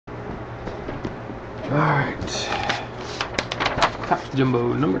Alright. Topps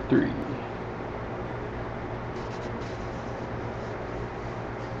Jumbo number 3.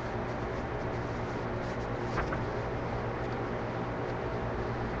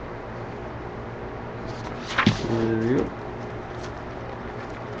 There we go.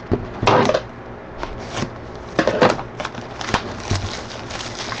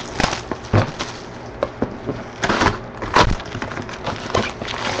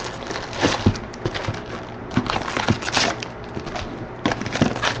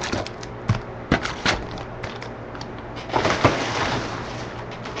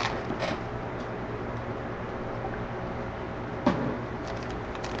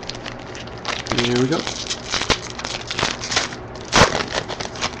 Here we go.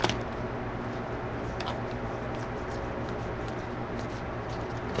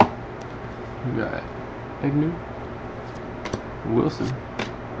 We got Agnew, Wilson,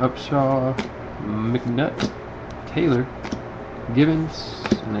 Upshaw, McNutt, Taylor, Gibbons,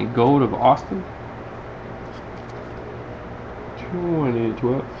 and a gold of Austin.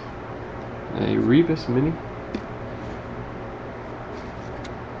 2012. A Revis mini.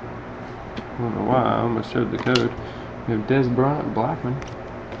 I don't know why, I almost showed the code. We have Des Bryant, Blackman,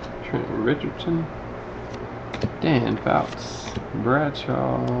 Trent Richardson, Dan Fouts,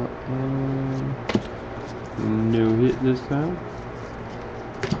 Bradshaw, and no hit this time.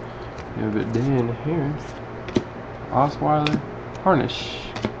 We have Dan Heron, Osweiler, Harnish,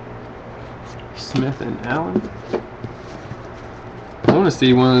 Smith and Allen. I want to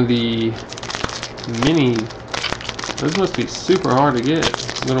see one of the mini. Those must be super hard to get.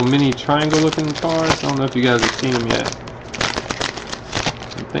 Little mini triangle looking cards. I don't know if you guys have seen them yet.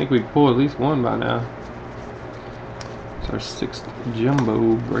 I think we pulled at least one by now. It's our 6th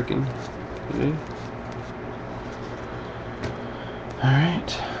jumbo breaking today.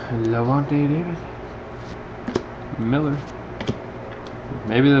 Alright. Lavonte David. Miller.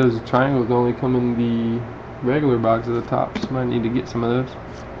 Maybe those triangles only come in the regular box at the top. So might need to get some of those.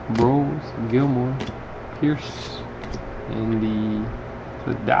 Broles, Gilmore, Pierce, and the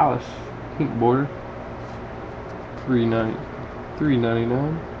Dallas pink border.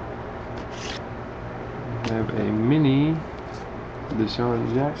 $3.99. We have a mini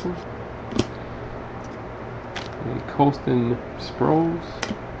Deshaun Jackson, a Colston Sproles,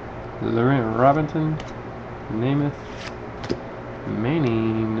 Laurent Robinson, Namath,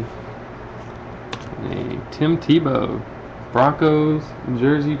 Manning, and a Tim Tebow Broncos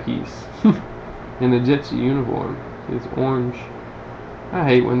jersey piece in the Jets uniform. It's orange. I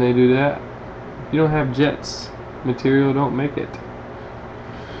hate when they do that. If you don't have Jets material, don't make it.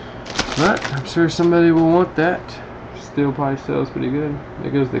 But I'm sure somebody will want that. Still probably sells pretty good.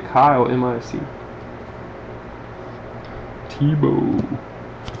 There goes the Kyle MIC. Tebow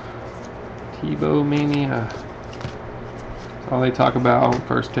Mania. That's all they talk about on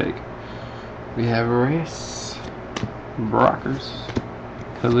First Take. We have Reyes, Brockers,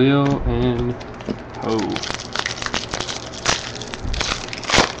 Khalil, and Poe.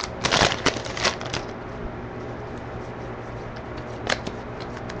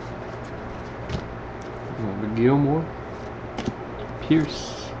 Gilmore,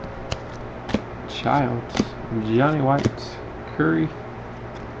 Pierce, Childs, Johnny White, Curry,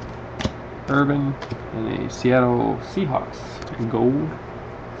 Urban, and a Seattle Seahawks gold.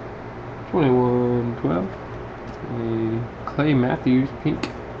 2112. A Clay Matthews pink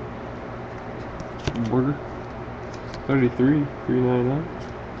border. 33, $3.99.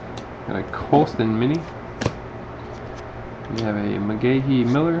 And a Colston mini. We have a McGahee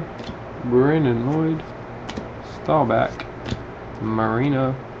Miller, Brandon Lloyd, Staubach,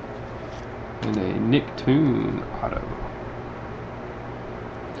 Marino, and a Nick Toon auto.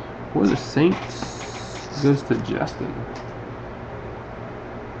 For the Saints, goes to Justin.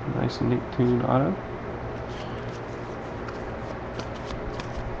 Nice Nick Toon auto.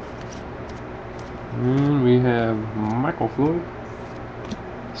 And we have Michael Floyd,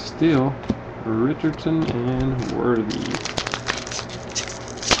 Steele, Richardson, and Worthy.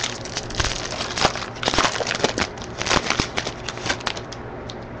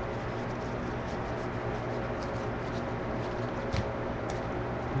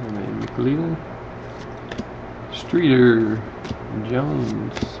 McLeland, Streeter,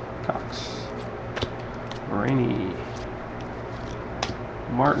 Jones, Cox, Rainey,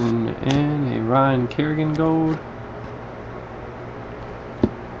 Martin, and a Ryan Kerrigan gold.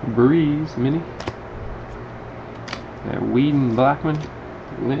 Breeze mini. Whedon, Blackman,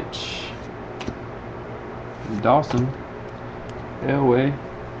 Lynch, Dawson, Elway,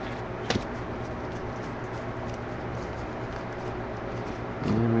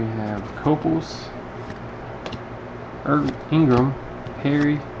 and we have Copels, Ingram,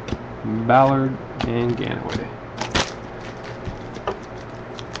 Perry, Ballard, and Ganaway.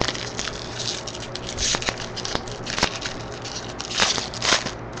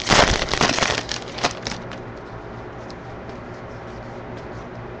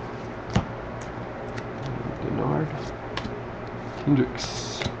 Denard,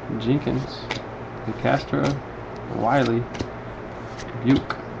 Kendricks, Jenkins, DeCastro, Wiley,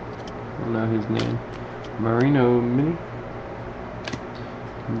 Buke, I don't know his name, Marino Mini,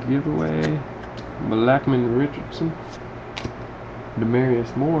 Giveaway, Blackman Richardson,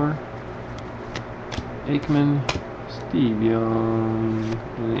 Demarius Moore, Aikman, Steve Young,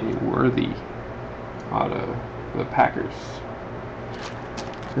 and a Worthy auto for the Packers.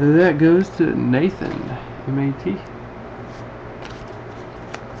 That goes to Nathan, M-A-T.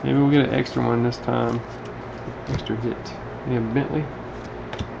 Maybe we'll get an extra one this time. Extra hit. We have Bentley,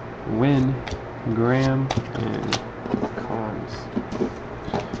 Wynn, Graham, and Collins.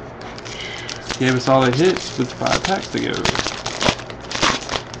 Gave us all the hits with 5 packs to go.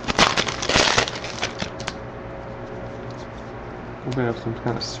 We're gonna have some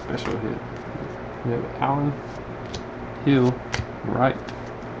kind of special hit. We have Allen, Hill, Wright,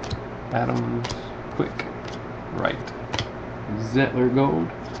 Adams, Quick, Wright, Zettler Gold,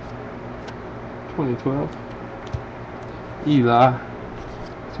 2012, Eli,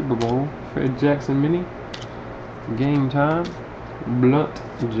 Super Bowl, Fred Jackson Mini, Game Time, Blunt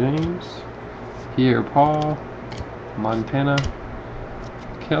James, Pierre Paul, Montana,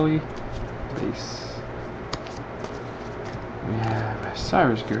 Kelly, Base. We have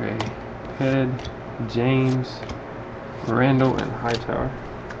Cyrus Gray, Head, James, Randall, and Hightower.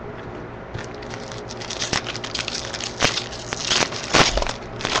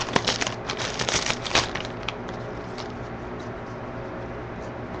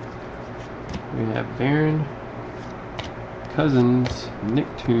 We have Barron, Cousins,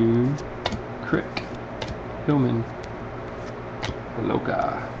 Nicktoon, Crick, Hillman,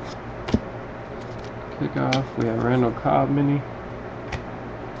 Loka. Kickoff, we have Randall Cobb Mini,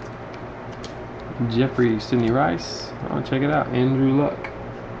 Jeffrey Sidney Rice. Oh, check it out, Andrew Luck.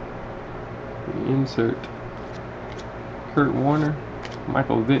 Insert Kurt Warner,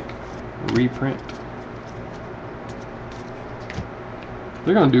 Michael Vick, reprint.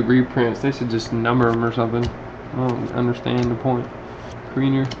 They're gonna do reprints. They should just number them or something. I don't understand the point.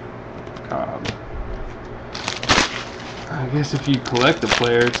 Greener, Cobb. I guess if you collect the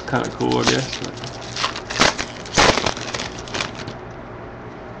player, it's kind of cool, I guess. But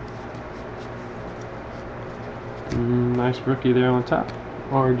nice rookie there on top.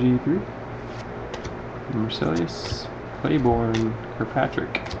 RG3. Marcellus, Claiborne,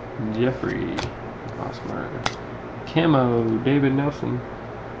 Kirkpatrick, Jeffrey, Osmer. Camo, David Nelson,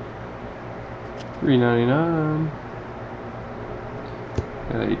 $3.99.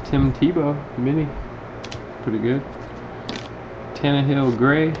 Got a Tim Tebow Mini, pretty good. Tannehill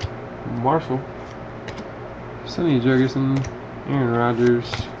Gray, Marshall, Sonny Jurgensen, Aaron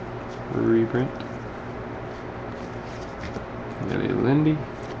Rodgers, reprint. Got a Lindy,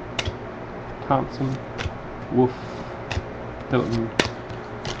 Thompson, Wolf, Hilton,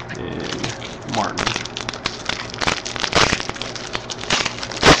 and Martin.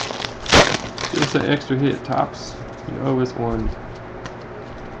 Just an extra hit, Tops. You owe us one.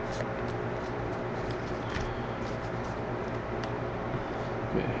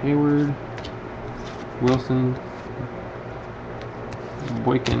 Hayward, Wilson,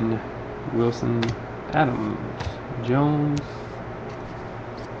 Boykin, Wilson, Adams, Jones,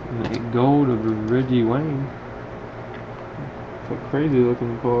 and a gold of Reggie Wayne. It's a crazy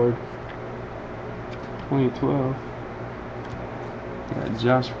looking card. 2012. Got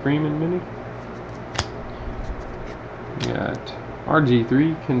Josh Freeman Mini. Got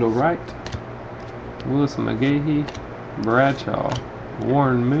RG3, Kendall Wright, Willis McGahee, Bradshaw,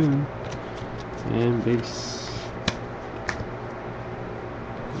 Warren Moon, and base.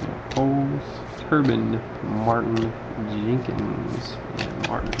 Poles, Turbin, Martin, Jenkins, and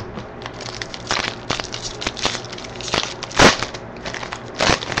Martin.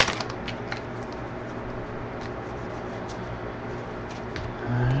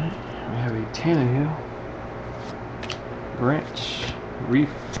 Alright, we have a Tannehill, Branch, Reef,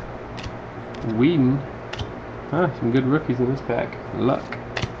 Whedon. Some good rookies in this pack. Luck.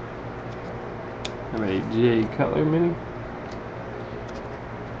 Have a Jay Cutler Mini.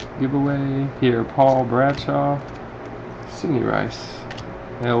 Giveaway. Pierre Paul Bradshaw. Sidney Rice.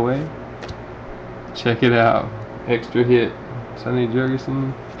 Elway. Check it out. Extra hit. Sonny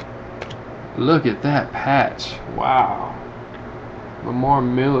Jurgensen. Look at that patch. Wow. Lamar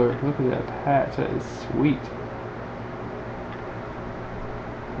Miller. Look at that patch. That is sweet.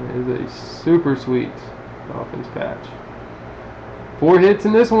 It is a super sweet Dolphins patch. 4 hits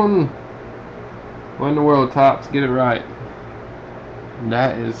in this one. What in the world, Topps? Get it right.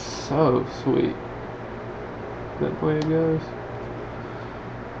 That is so sweet. That way it goes.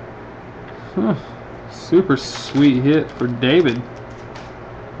 Huh. Super sweet hit for David.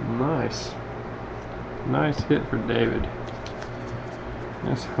 Nice. Nice hit for David.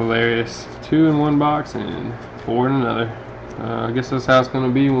 That's hilarious. 2 in one box and 4 in another. I guess that's how it's going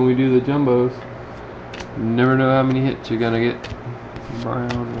to be when we do the jumbos. You never know how many hits you're going to get.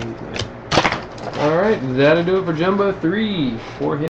 Brown. Alright, that'll do it for Jumbo 3. 4 hits.